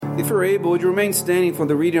If you're able, would you remain standing for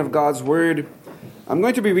the reading of God's Word? I'm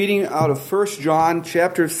going to be reading out of 1 John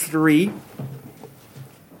chapter 3. I'm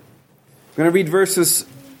going to read verses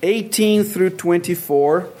 18 through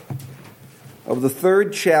 24 of the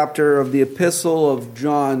third chapter of the epistle of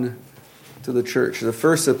John to the church, the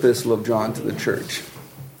first epistle of John to the church.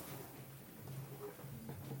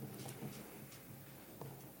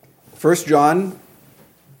 1 John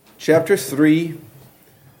chapter 3,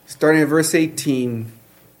 starting at verse 18.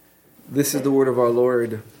 This is the word of our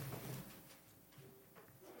Lord.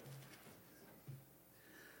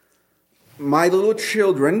 My little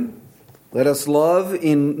children, let us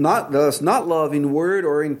not love in word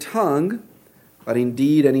or in tongue, but in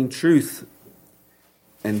deed and in truth.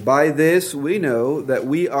 And by this we know that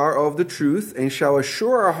we are of the truth, and shall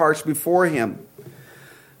assure our hearts before Him.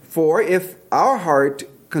 For if our heart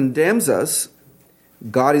condemns us,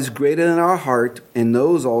 God is greater than our heart and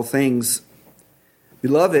knows all things.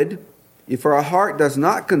 Beloved, if our heart does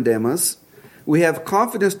not condemn us, we have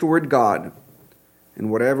confidence toward God. And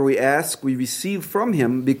whatever we ask, we receive from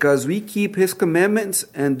Him, because we keep His commandments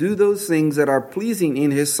and do those things that are pleasing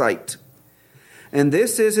in His sight. And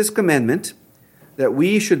this is His commandment, that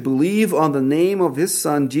we should believe on the name of His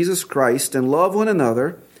Son, Jesus Christ, and love one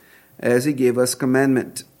another as He gave us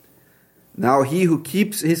commandment. Now he who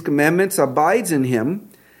keeps His commandments abides in Him,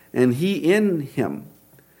 and He in him.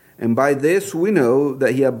 And by this we know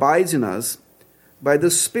that He abides in us, by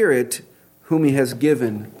the Spirit whom He has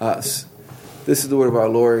given us. This is the word of our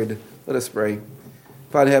Lord. Let us pray.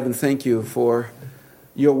 Father in heaven, thank You for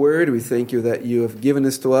Your word. We thank You that You have given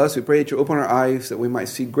this to us. We pray that You open our eyes that we might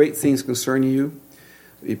see great things concerning You.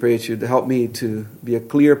 We pray that You to help me to be a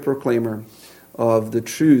clear proclaimer of the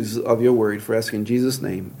truths of Your word. For asking in Jesus'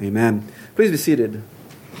 name, amen. Please be seated.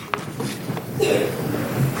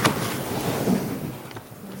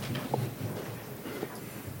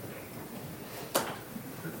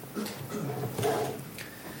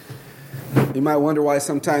 You might wonder why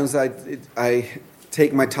sometimes I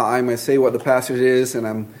take my time. I say what the passage is,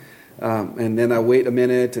 and then I wait a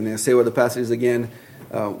minute, and then I say what the passage is again.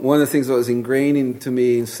 One of the things that was ingrained into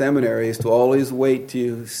me in seminary is to always wait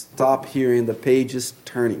to stop hearing the pages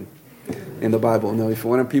turning in the Bible. Now, if you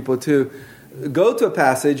want people to go to a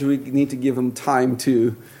passage, we need to give them time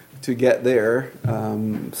to get there.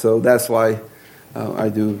 So that's why I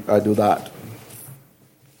do that.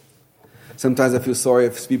 Sometimes I feel sorry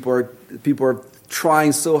if people are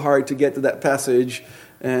trying so hard to get to that passage,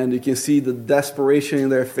 and you can see the desperation in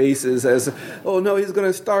their faces as, oh no, he's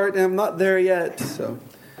going to start and I'm not there yet. So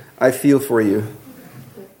I feel for you.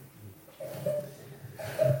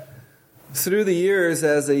 Through the years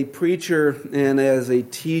as a preacher and as a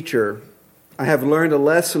teacher, I have learned a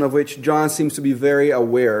lesson of which John seems to be very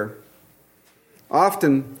aware.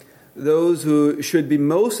 Often, those who should be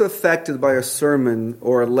most affected by a sermon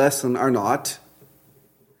or a lesson are not.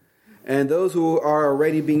 And those who are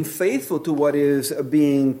already being faithful to what is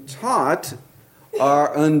being taught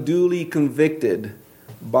are unduly convicted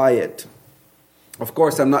by it. Of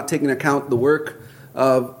course, I'm not taking account the work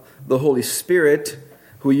of the Holy Spirit,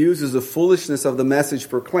 who uses the foolishness of the message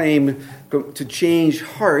proclaimed to change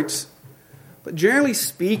hearts. But generally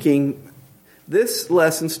speaking, this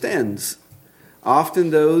lesson stands. Often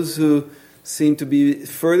those who seem to be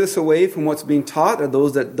furthest away from what's being taught are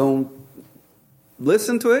those that don't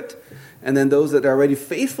listen to it. And then those that are already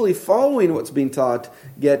faithfully following what's being taught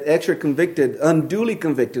get extra convicted, unduly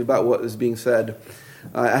convicted about what is being said.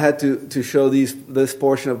 I had to show this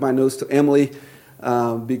portion of my notes to Emily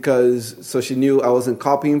so she knew I wasn't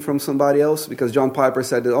copying from somebody else, because John Piper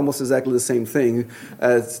said almost exactly the same thing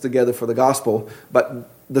as Together for the Gospel. But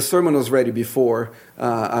the sermon was ready before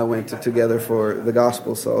I went to Together for the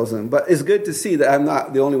Gospel. But it's good to see that I'm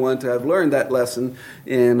not the only one to have learned that lesson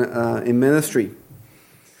in ministry.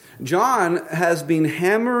 John has been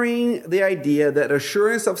hammering the idea that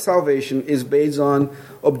assurance of salvation is based on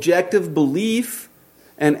objective belief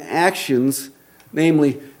and actions,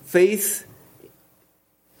 namely faith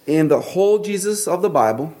in the whole Jesus of the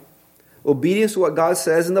Bible, obedience to what God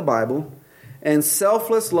says in the Bible, and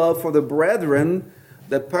selfless love for the brethren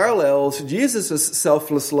that parallels Jesus'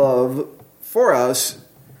 selfless love for us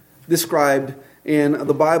described in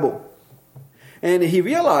the Bible. And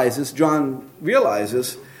John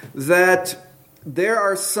realizes, that there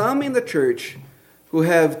are some in the church who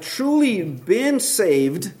have truly been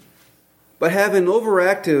saved, but have an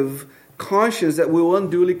overactive conscience that will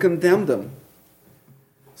unduly condemn them.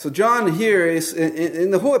 So John here is,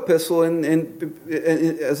 in the whole epistle, in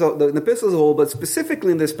the epistle as a whole, but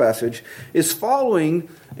specifically in this passage, is following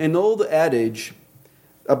an old adage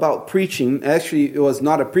about preaching. Actually, it was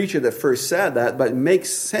not a preacher that first said that, but it makes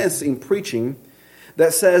sense in preaching,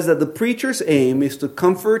 that says that the preacher's aim is to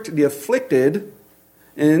comfort the afflicted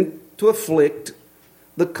and to afflict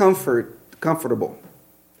the comfortable.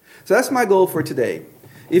 So that's my goal for today.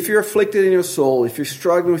 If you're afflicted in your soul, if you're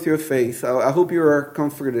struggling with your faith, I hope you are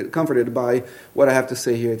comforted by what I have to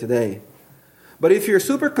say here today. But if you're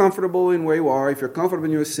super comfortable in where you are, if you're comfortable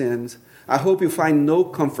in your sins, I hope you find no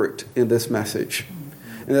comfort in this message.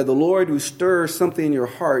 And that the Lord will stir something in your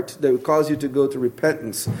heart that will cause you to go to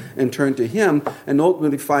repentance and turn to Him, and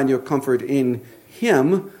ultimately find your comfort in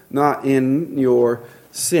Him, not in your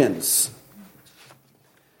sins.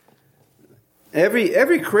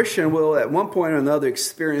 Every Christian will at one point or another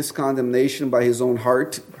experience condemnation by his own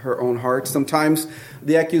heart, her own heart. Sometimes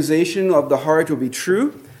the accusation of the heart will be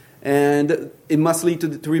true, and it must lead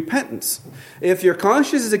to repentance. If your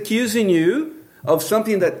conscience is accusing you of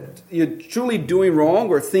something that you're truly doing wrong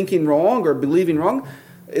or thinking wrong or believing wrong,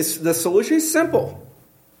 the solution is simple.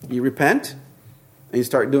 You repent, and you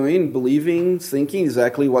start doing, believing, thinking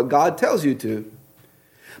exactly what God tells you to.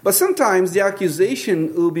 But sometimes the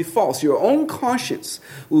accusation will be false. Your own conscience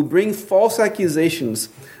will bring false accusations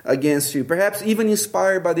against you, perhaps even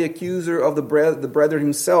inspired by the accuser of the brother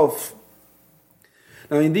himself.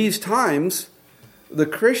 Now, in these times, the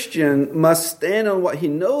Christian must stand on what he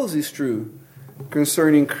knows is true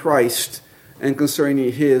concerning Christ and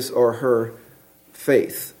concerning his or her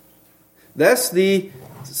faith. That's the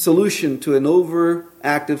solution to an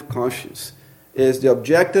overactive conscience, is the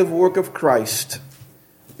objective work of Christ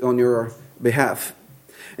on your behalf.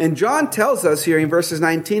 And John tells us here in verses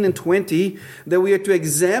 19 and 20 that we are to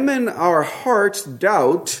examine our heart's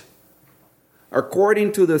doubt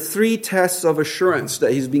according to the 3 tests of assurance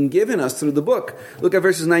that he's been giving us through the book. Look at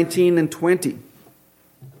verses 19 and 20.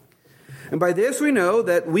 And by this we know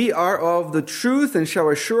that we are of the truth and shall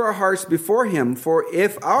assure our hearts before Him. For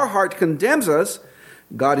if our heart condemns us,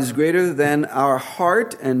 God is greater than our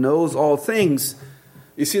heart and knows all things.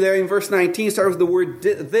 You see there in verse 19, it starts with the word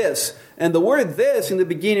this. And the word this in the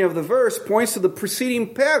beginning of the verse points to the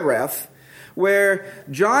preceding paragraph where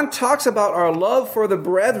John talks about our love for the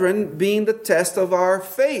brethren being the test of our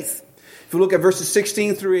faith. If you look at verses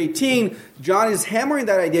 16 through 18, John is hammering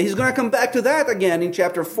that idea. He's going to come back to that again in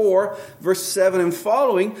chapter 4, verse 7 and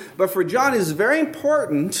following. But for John, it's very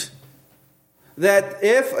important that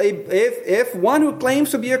if one who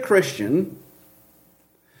claims to be a Christian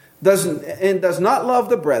does not love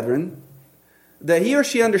the brethren, that he or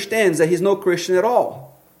she understands that he's no Christian at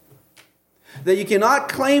all. That you cannot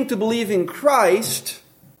claim to believe in Christ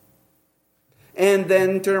and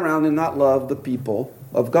then turn around and not love the people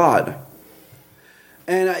of God.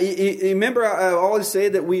 And remember, I always say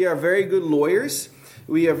that we are very good lawyers.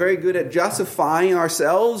 We are very good at justifying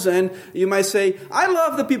ourselves. And you might say, I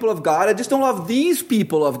love the people of God, I just don't love these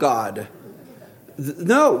people of God.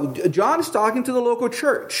 No, John is talking to the local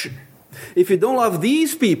church. If you don't love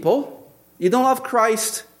these people, you don't love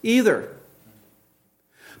Christ either.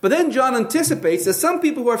 But then John anticipates that some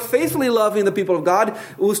people who are faithfully loving the people of God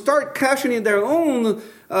will start capturing their own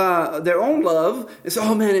love and say,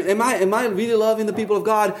 "Oh man, am I really loving the people of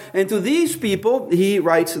God?" And to these people, he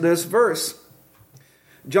writes this verse.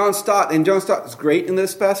 John Stott is great in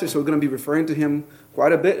this passage, so we're going to be referring to him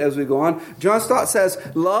quite a bit as we go on. John Stott says,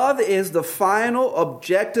 love is the final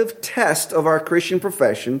objective test of our Christian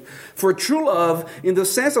profession, for true love, in the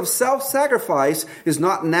sense of self-sacrifice, is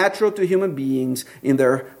not natural to human beings in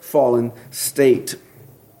their fallen state.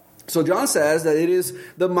 So John says that it is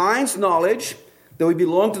the mind's knowledge that we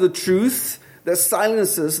belong to the truth that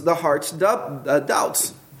silences the heart's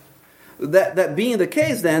doubts. That being the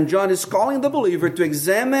case, then, John is calling the believer to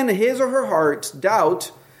examine his or her heart's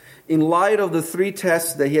doubt in light of the 3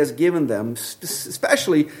 tests that he has given them,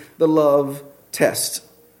 especially the love test.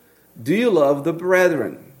 Do you love the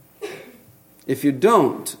brethren? If you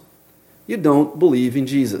don't believe in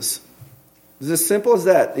Jesus. It's as simple as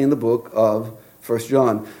that in the book of 1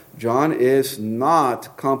 John. John is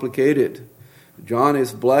not complicated. John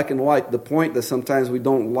is black and white. The point that sometimes we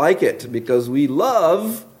don't like it because we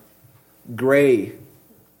love gray.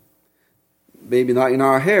 Maybe not in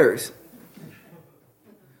our hairs.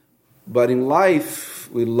 But in life,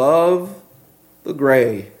 we love the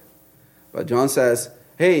gray. But John says,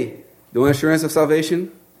 hey, do you want assurance of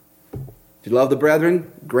salvation? Do you love the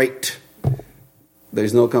brethren? Great.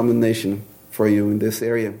 There's no condemnation for you in this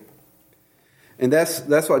area. And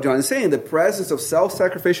that's what John is saying. The presence of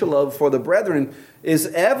self-sacrificial love for the brethren is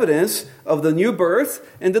evidence of the new birth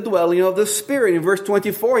and the dwelling of the Spirit. In verse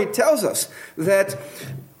 24, he tells us that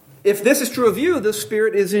if this is true of you, the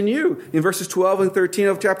Spirit is in you. In verses 12 and 13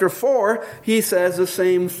 of chapter 4, he says the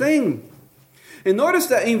same thing. And notice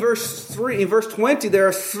that in verse 20, there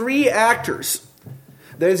are three actors.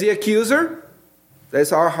 There's the accuser,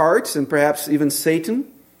 that's our hearts, and perhaps even Satan.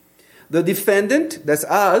 The defendant, that's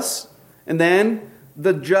us. And then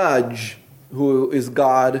the judge, who is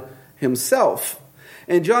God himself.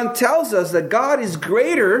 And John tells us that God is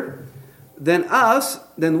greater than us,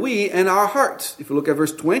 than we, and our hearts. If you look at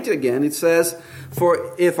verse 20 again, it says,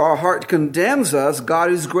 "For if our heart condemns us,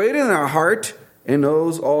 God is greater than our heart and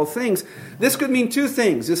knows all things." This could mean two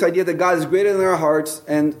things. This idea that God is greater than our hearts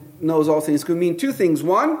and knows all things could mean two things.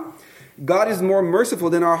 One, God is more merciful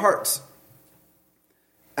than our hearts.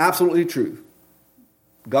 Absolutely true.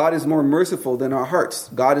 God is more merciful than our hearts.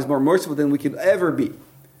 God is more merciful than we could ever be.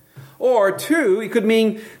 Or two, it could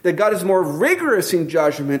mean that God is more rigorous in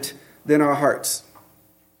judgment than our hearts.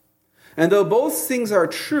 And though both things are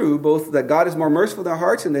true, both that God is more merciful than our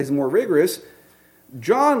hearts and that He's more rigorous,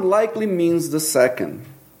 John likely means the second.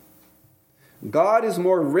 God is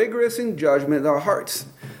more rigorous in judgment than our hearts.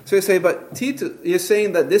 So you say, but Tito, you're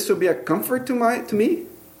saying that this would be a comfort to me?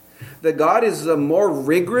 That God is a more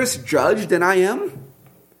rigorous judge than I am?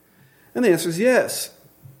 And the answer is yes.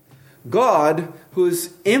 God, who is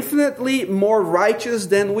infinitely more righteous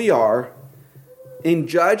than we are, in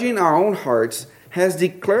judging our own hearts, has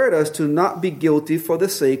declared us to not be guilty for the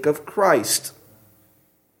sake of Christ.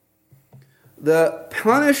 The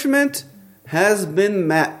punishment has been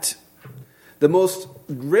met. The most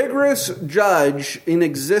rigorous judge in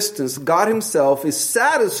existence, God himself, is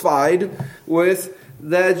satisfied with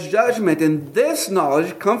that judgment. And this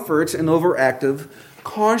knowledge comforts an overactive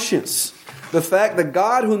conscience. The fact that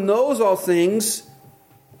God, who knows all things,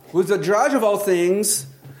 who is the judge of all things,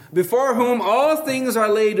 before whom all things are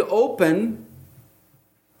laid open,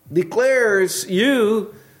 declares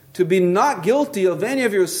you to be not guilty of any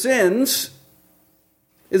of your sins,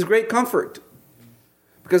 is great comfort.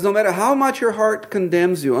 Because no matter how much your heart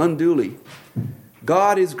condemns you unduly,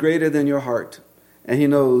 God is greater than your heart, and He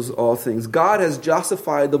knows all things. God has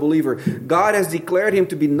justified the believer. God has declared him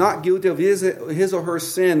to be not guilty of his or her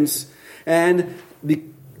sins, and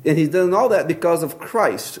He's done all that because of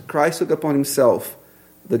Christ. Christ took upon Himself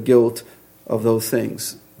the guilt of those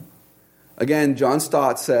things. Again, John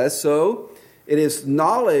Stott says, "So it is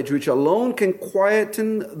knowledge which alone can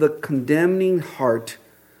quieten the condemning heart.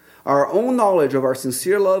 Our own knowledge of our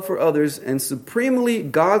sincere love for others, and supremely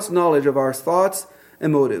God's knowledge of our thoughts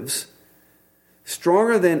and motives.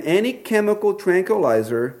 Stronger than any chemical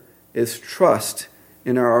tranquilizer is trust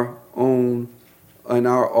in our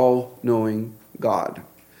all-knowing God."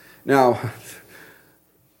 Now,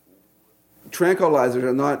 tranquilizers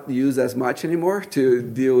are not used as much anymore to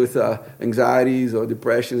deal with anxieties or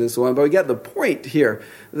depressions and so on. But we get the point here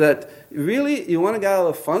that really you want to get out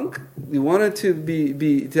of the funk, you want it to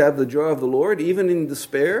have the joy of the Lord, even in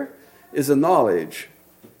despair, is a knowledge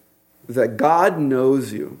that God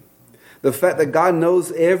knows you. The fact that God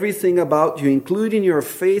knows everything about you, including your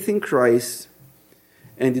faith in Christ,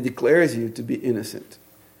 and He declares you to be innocent.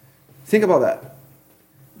 Think about that.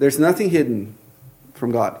 There's nothing hidden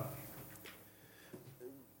from God.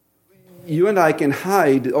 You and I can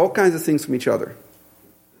hide all kinds of things from each other.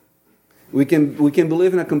 We can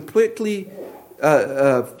believe in a completely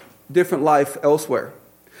different life elsewhere.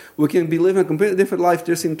 We can be living a completely different life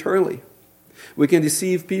just internally. We can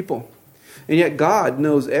deceive people. And yet God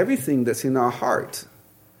knows everything that's in our heart.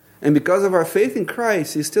 And because of our faith in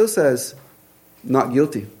Christ, He still says, not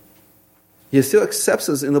guilty. He still accepts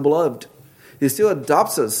us in the beloved. He still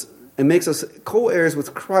adopts us and makes us co-heirs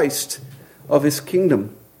with Christ of His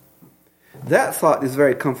kingdom. That thought is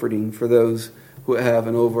very comforting for those who have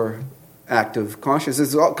an overactive conscience.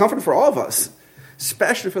 It's comforting for all of us,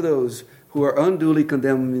 especially for those who are unduly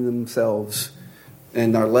condemning themselves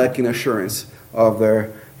and are lacking assurance of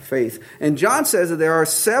their faith. And John says that there are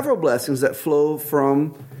several blessings that flow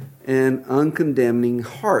from an uncondemning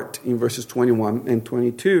heart in verses 21 and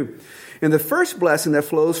 22. And the first blessing that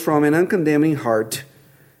flows from an uncondemning heart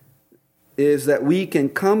is that we can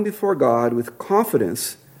come before God with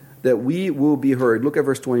confidence that we will be heard. Look at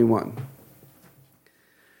verse 21.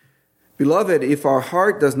 Beloved, if our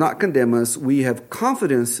heart does not condemn us, we have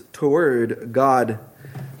confidence toward God.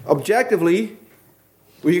 Objectively,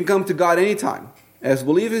 we can come to God anytime. As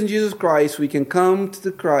believers in Jesus Christ, we can come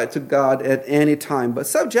to God at any time. But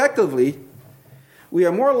subjectively, we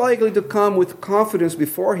are more likely to come with confidence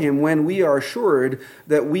before Him when we are assured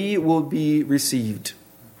that we will be received.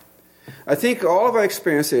 I think all of our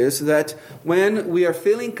experience is that when we are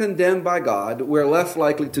feeling condemned by God, we're less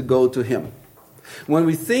likely to go to Him. When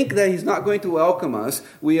we think that He's not going to welcome us,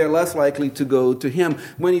 we are less likely to go to Him.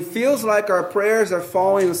 When He feels like our prayers are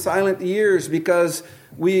falling on silent ears because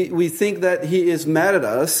we think that He is mad at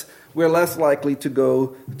us, we're less likely to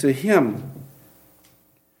go to Him.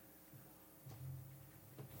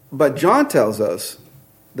 But John tells us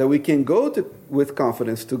that we can go with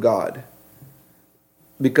confidence to God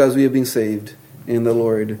because we have been saved in the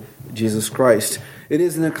Lord Jesus Christ. It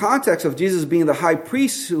is in the context of Jesus being the high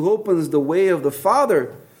priest who opens the way of the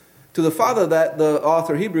Father to the Father that the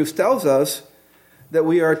author of Hebrews tells us that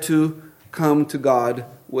we are to come to God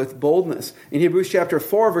with boldness. In Hebrews chapter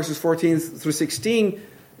 4, verses 14 through 16,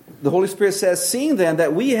 the Holy Spirit says, "Seeing then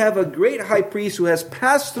that we have a great high priest who has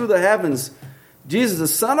passed through the heavens, Jesus, the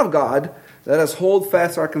Son of God, let us hold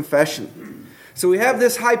fast our confession." So we have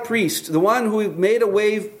this high priest, the one who made a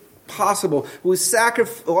way possible, who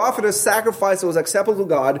offered a sacrifice that was acceptable to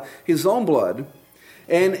God, his own blood.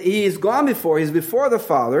 And he's gone before, he's before the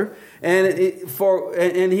Father, and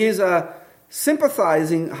he's a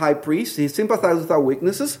sympathizing high priest. He sympathizes with our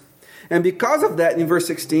weaknesses. And because of that, in verse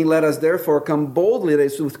 16, let us therefore come boldly, that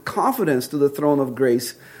is, with confidence, to the throne of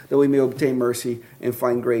grace, that we may obtain mercy and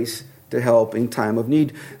find grace to help in time of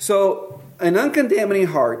need. So, an uncondemning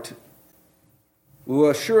heart will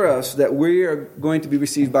assure us that we are going to be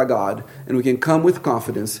received by God, and we can come with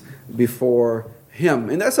confidence before Him.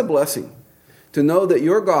 And that's a blessing, to know that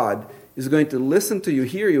your God is going to listen to you,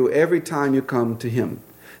 hear you every time you come to Him.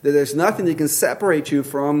 That there's nothing that can separate you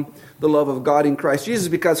from the love of God in Christ Jesus,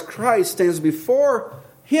 because Christ stands before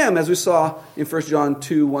Him, as we saw in 1 John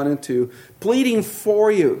 2, 1 and 2, pleading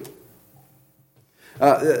for you.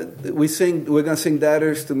 We're going to sing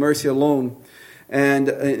Debtors to Mercy Alone. And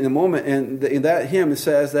in a moment, and in that hymn, it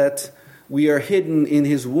says that we are hidden in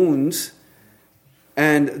His wounds.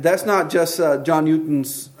 And that's not just John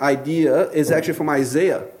Newton's idea. It's actually from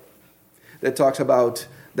Isaiah that talks about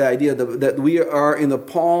the idea that we are hid in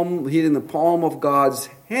the palm of God's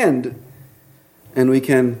hand, and we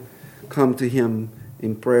can come to Him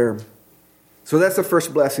in prayer. So that's the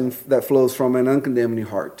first blessing that flows from an uncondemning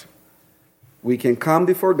heart. We can come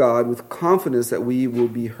before God with confidence that we will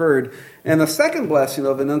be heard. And the second blessing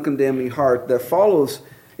of an uncondemning heart that follows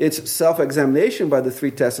its self-examination by the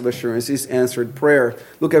three tests of assurance is answered prayer.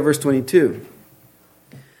 Look at verse 22.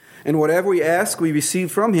 "And whatever we ask, we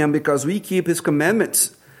receive from Him, because we keep His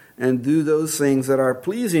commandments and do those things that are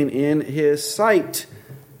pleasing in His sight."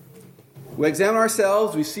 We examine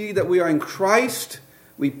ourselves, we see that we are in Christ,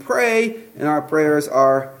 we pray, and our prayers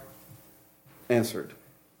are answered.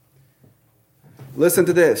 Listen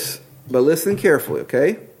to this, but listen carefully,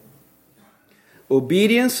 okay?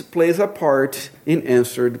 Obedience plays a part in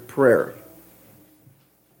answered prayer.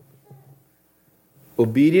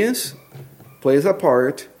 Obedience plays a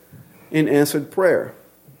part in answered prayer,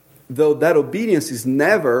 though that obedience is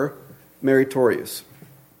never meritorious.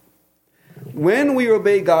 When we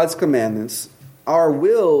obey God's commandments, our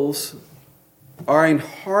wills are in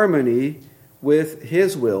harmony with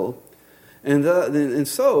His will, and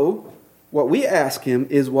so what we ask Him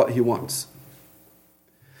is what He wants.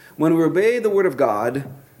 When we obey the Word of God,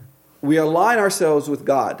 we align ourselves with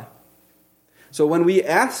God. So when we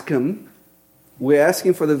ask Him, we're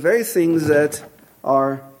asking for the very things that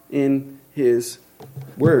are in His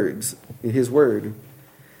words, in His Word.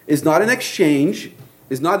 It's not an exchange.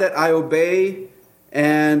 It's not that I obey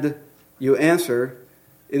and you answer.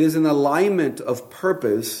 It is an alignment of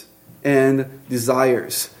purpose and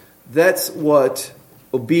desires. That's what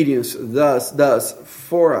obedience does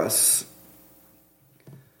for us.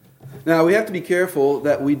 Now, we have to be careful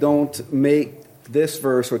that we don't make this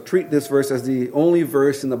verse or treat this verse as the only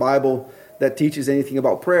verse in the Bible that teaches anything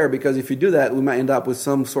about prayer, because if you do that, we might end up with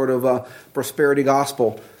some sort of a prosperity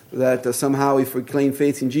gospel that somehow if we claim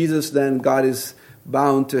faith in Jesus, then God is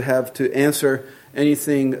bound to have to answer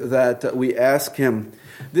anything that we ask Him.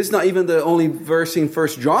 This is not even the only verse in 1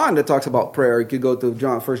 John that talks about prayer. You could go to 1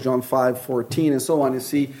 John 5:14 and so on and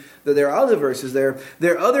see that there are other verses there.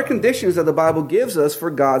 There are other conditions that the Bible gives us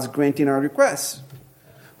for God's granting our requests.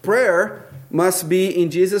 Prayer must be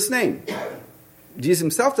in Jesus' name. Jesus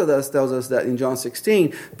Himself tells us that in John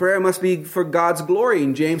 16. Prayer must be for God's glory.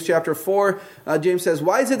 In James chapter 4, James says,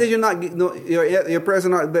 "Why is it that your prayers are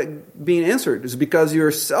not being answered? It's because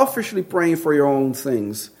you're selfishly praying for your own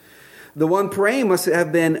things. The one praying must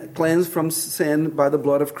have been cleansed from sin by the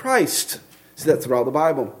blood of Christ." See that throughout the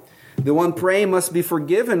Bible. The one praying must be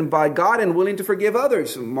forgiven by God and willing to forgive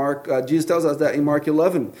others. Jesus tells us that in Mark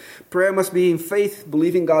 11. Prayer must be in faith,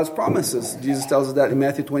 believing God's promises. Jesus tells us that in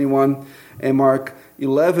Matthew 21 and Mark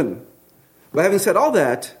 11. But having said all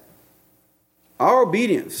that, our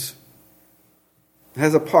obedience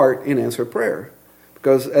has a part in answered prayer.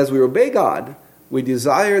 Because as we obey God, we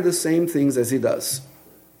desire the same things as He does.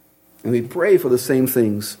 And we pray for the same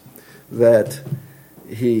things that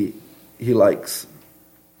He likes.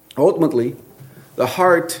 Ultimately, the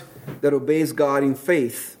heart that obeys God in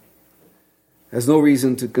faith has no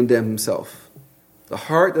reason to condemn himself. The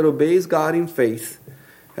heart that obeys God in faith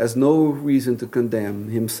has no reason to condemn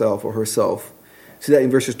himself or herself. See that in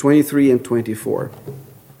verses 23 and 24.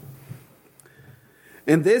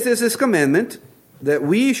 And this is His commandment, that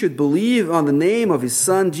we should believe on the name of His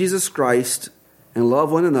Son, Jesus Christ, and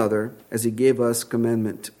love one another as He gave us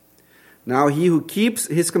commandment. Now he who keeps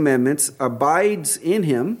His commandments abides in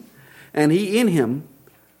Him, and He in him.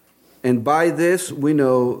 And by this we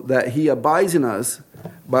know that He abides in us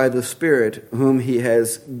by the Spirit whom He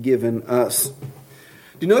has given us.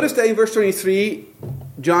 Do you notice that in verse 23,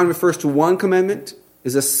 John refers to one commandment?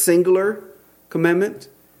 Is a singular commandment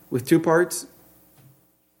with two parts?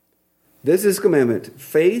 This is commandment,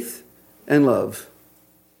 faith and love.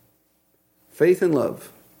 Faith and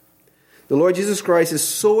love. The Lord Jesus Christ is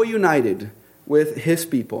so united with His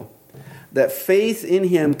people that faith in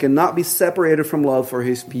Him cannot be separated from love for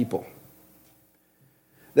His people.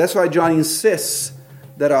 That's why John insists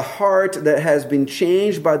that a heart that has been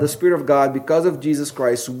changed by the Spirit of God because of Jesus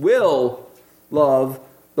Christ will love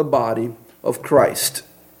the body of Christ.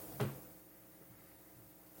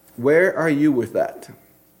 Where are you with that?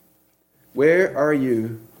 Where are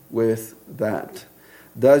you with that?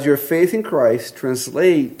 Does your faith in Christ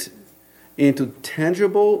translate into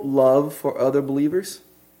tangible love for other believers?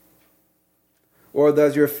 Or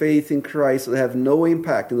does your faith in Christ have no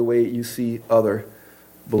impact in the way you see other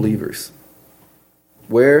believers?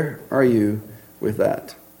 Where are you with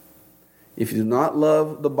that? If you do not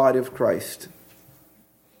love the body of Christ,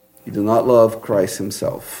 you do not love Christ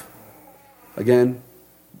Himself. Again,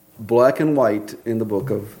 black and white in the book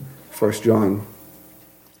of 1 John.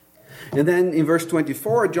 And then in verse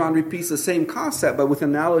 24, John repeats the same concept, but with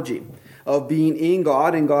analogy of being in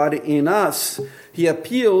God and God in us. He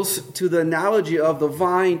appeals to the analogy of the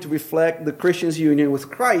vine to reflect the Christian's union with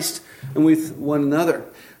Christ and with one another.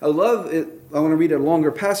 I love it. I want to read a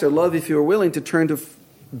longer passage. I love if you're willing to turn to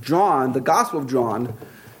John, the Gospel of John,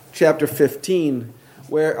 chapter 15,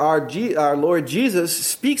 where our Lord Jesus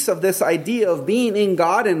speaks of this idea of being in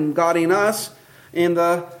God and God in us in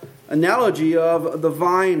the analogy of the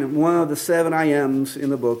vine, one of the 7 I Ams in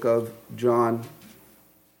the book of John.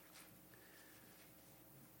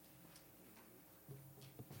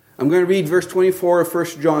 I'm going to read verse 24 of 1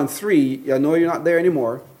 John 3. I know you're not there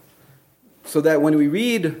anymore. So that when we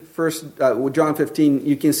read John 15,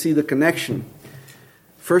 you can see the connection.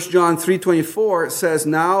 1 John 3:24 says,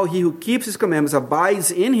 "Now he who keeps His commandments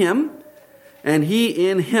abides in Him, and He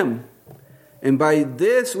in him. And by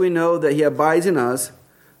this we know that He abides in us,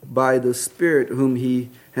 by the Spirit whom He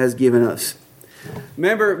has given us."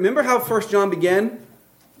 Remember how 1 John began?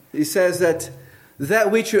 He says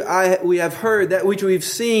that which we have heard, that which we've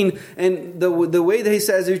seen, and the way that he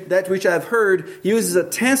says that which I have heard, he uses a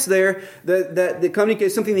tense there that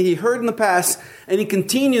communicates something that he heard in the past, and it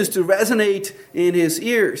continues to resonate in his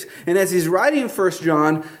ears. And as he's writing 1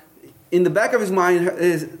 John, in the back of his mind,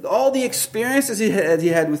 is all the experiences he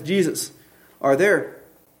had with Jesus are there.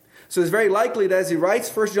 So it's very likely that as he writes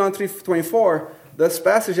 1 John 3:24, this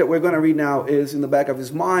passage that we're going to read now is in the back of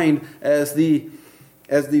his mind as the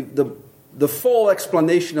full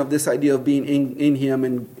explanation of this idea of being in Him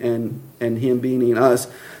and Him being in us.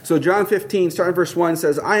 So John 15, starting verse 1,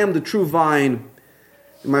 says, "I am the true vine,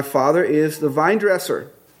 and my Father is the vine dresser.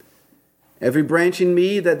 Every branch in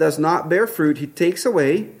me that does not bear fruit, He takes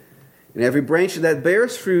away, and every branch that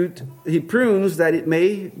bears fruit, He prunes that it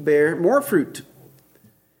may bear more fruit.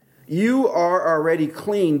 You are already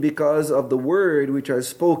clean because of the word which I have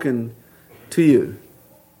spoken to you."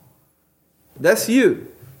 That's you.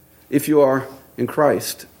 If you are in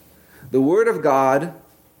Christ. The Word of God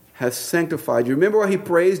has sanctified you. Remember what he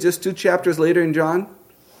prays just 2 chapters later in John?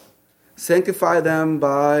 Sanctify them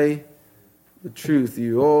by the truth.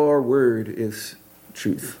 Your Word is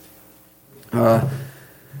truth.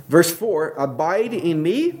 Verse 4, "Abide in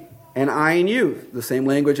me, and I in you." The same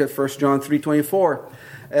language at 1 John 3:24.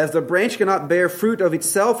 "As the branch cannot bear fruit of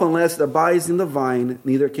itself unless it abides in the vine,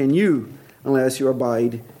 neither can you unless you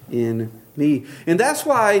abide in me." And that's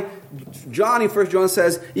why John in 1 John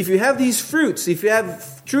says, if you have these fruits, if you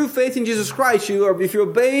have true faith in Jesus Christ, if you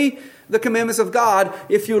obey the commandments of God,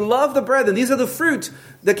 if you love the brethren, these are the fruit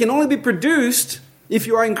that can only be produced if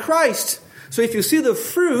you are in Christ. So if you see the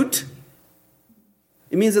fruit,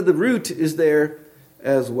 it means that the root is there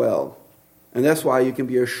as well. And that's why you can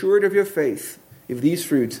be assured of your faith if these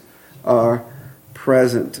fruits are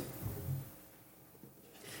present.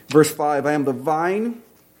 Verse 5, I am the vine,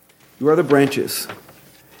 you are the branches.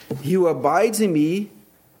 He who abides in me,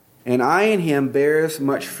 and I in him, bears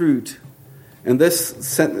much fruit. And this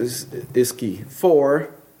sentence is key.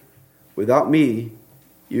 For without me,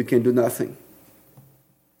 you can do nothing.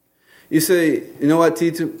 You say, you know what,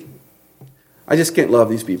 Tito? I just can't love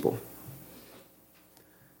these people.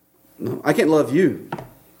 No, I can't love you.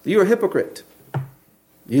 You're a hypocrite.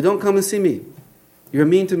 You don't come and see me. You're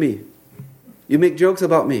mean to me. You make jokes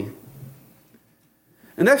about me.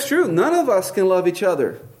 And that's true. None of us can love each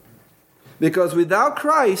other. Because without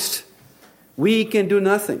Christ, we can do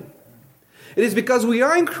nothing. It is because we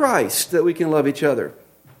are in Christ that we can love each other.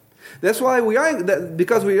 That's why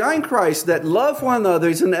because we are in Christ, that love for one another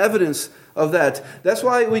is an evidence of that. That's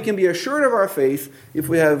why we can be assured of our faith if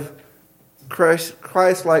we have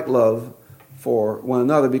Christ-like love for one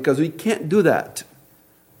another, because we can't do that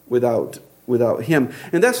without Him.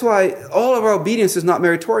 And that's why all of our obedience is not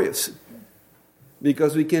meritorious,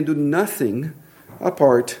 because we can do nothing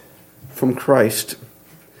apart from Christ.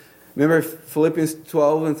 Remember Philippians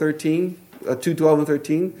 12 and 13? 2:12 and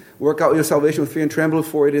 13. Work out your salvation with fear and trembling,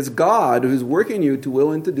 for it is God who is working in you to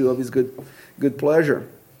will and to do of His good pleasure.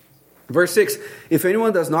 Verse 6, if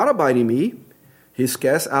anyone does not abide in me, he is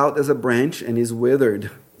cast out as a branch and is withered.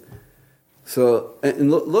 So,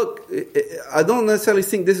 and look, I don't necessarily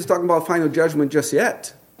think this is talking about final judgment just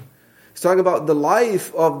yet. It's talking about the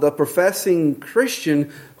life of the professing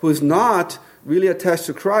Christian who is not really attached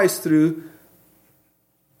to Christ through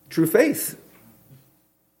true faith.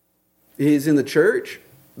 He's in the church.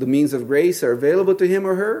 The means of grace are available to him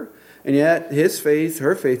or her. And yet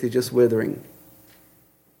her faith is just withering.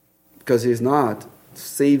 Because he's not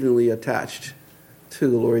savingly attached to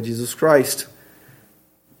the Lord Jesus Christ.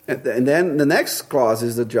 And then the next clause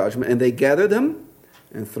is the judgment. And they gather them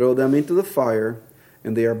and throw them into the fire,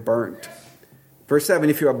 and they are burnt. Verse 7,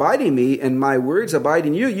 if you abide in me and my words abide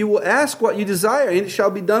in you, you will ask what you desire, and it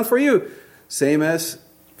shall be done for you. Same as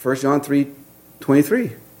 1 John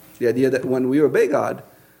 3:23. The idea that when we obey God,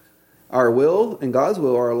 our will and God's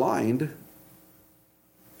will are aligned,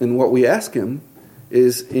 and what we ask Him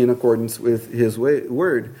is in accordance with His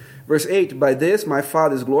word. Verse 8, by this my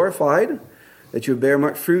Father is glorified, that you bear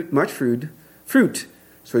much fruit,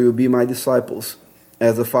 so you will be my disciples.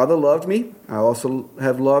 As the Father loved me, I also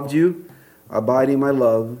have loved you. Abide in my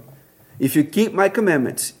love. If you keep my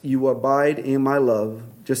commandments, you will abide in my love,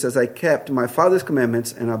 just as I kept my Father's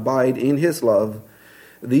commandments and abide in His love.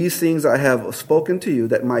 These things I have spoken to you,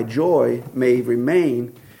 that my joy may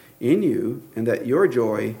remain in you, and that your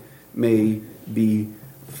joy may be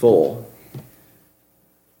full.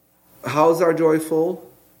 How is our joy full?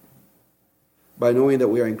 By knowing that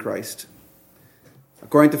we are in Christ.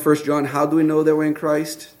 According to 1 John, how do we know that we're in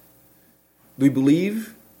Christ? Do we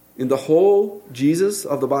believe in the whole Jesus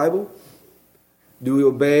of the Bible? Do we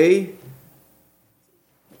obey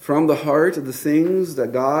from the heart the things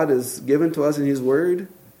that God has given to us in His Word?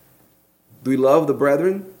 Do we love the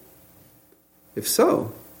brethren? If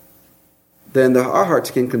so, then our hearts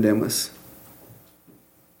can condemn us.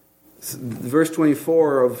 Verse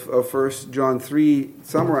 24 of 1 John 3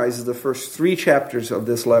 summarizes the first 3 chapters of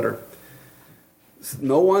this letter.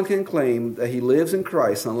 No one can claim that he lives in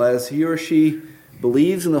Christ unless he or she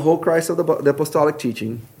believes in the whole Christ of the apostolic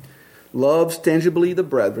teaching, loves tangibly the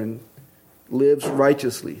brethren, lives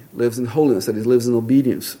righteously, lives in holiness, that is, lives in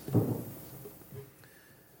obedience.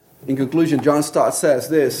 In conclusion, John Stott says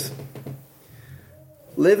this: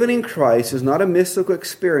 living in Christ is not a mystical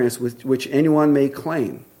experience which anyone may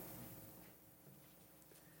claim.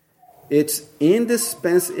 Its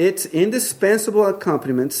indispensable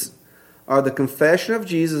accompaniments are the confession of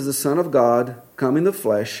Jesus, the Son of God, come in the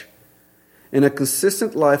flesh, and a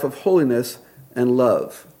consistent life of holiness and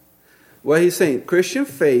love. What he's saying, Christian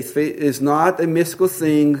faith is not a mystical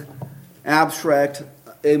thing, abstract,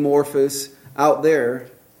 amorphous, out there.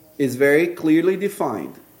 It's very clearly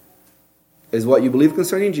defined as what you believe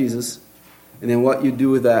concerning Jesus, and then what you do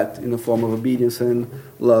with that in the form of obedience and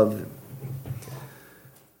love.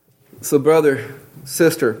 So brother,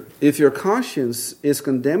 sister, if your conscience is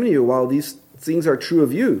condemning you while these things are true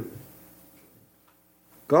of you,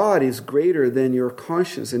 God is greater than your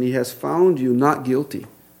conscience, and He has found you not guilty.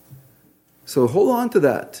 So hold on to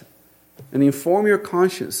that and inform your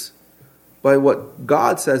conscience by what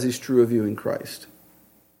God says is true of you in Christ.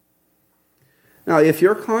 Now, if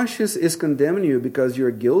your conscience is condemning you because you're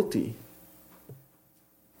guilty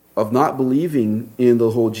of not believing in the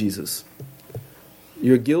whole Jesus,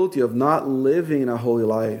 you're guilty of not living a holy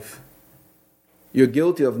life, you're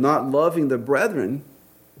guilty of not loving the brethren,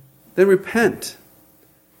 then repent.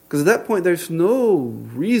 Because at that point, there's no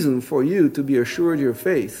reason for you to be assured of your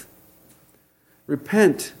faith.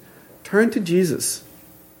 Repent. Turn to Jesus.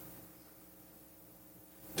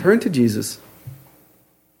 Turn to Jesus.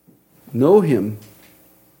 Know Him.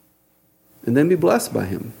 And then be blessed by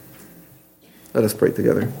Him. Let us pray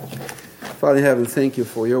together. Father in heaven, thank you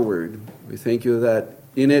for your word. We thank you that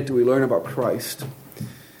in it we learn about Christ.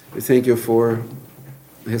 We thank you for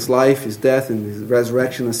His life, His death, and His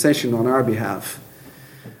resurrection, ascension on our behalf.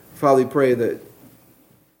 Father, we pray that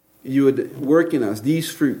you would work in us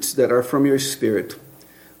these fruits that are from your Spirit,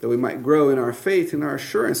 that we might grow in our faith and our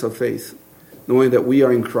assurance of faith, knowing that we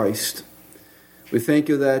are in Christ. We thank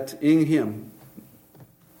you that in Him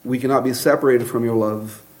we cannot be separated from your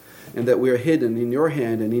love, and that we are hidden in your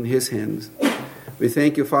hand and in His hands. We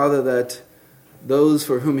thank you, Father, that those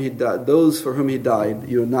for whom He died,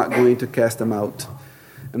 you are not going to cast them out.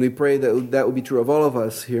 And we pray that that will be true of all of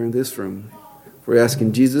us here in this room. We ask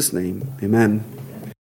in Jesus' name. Amen.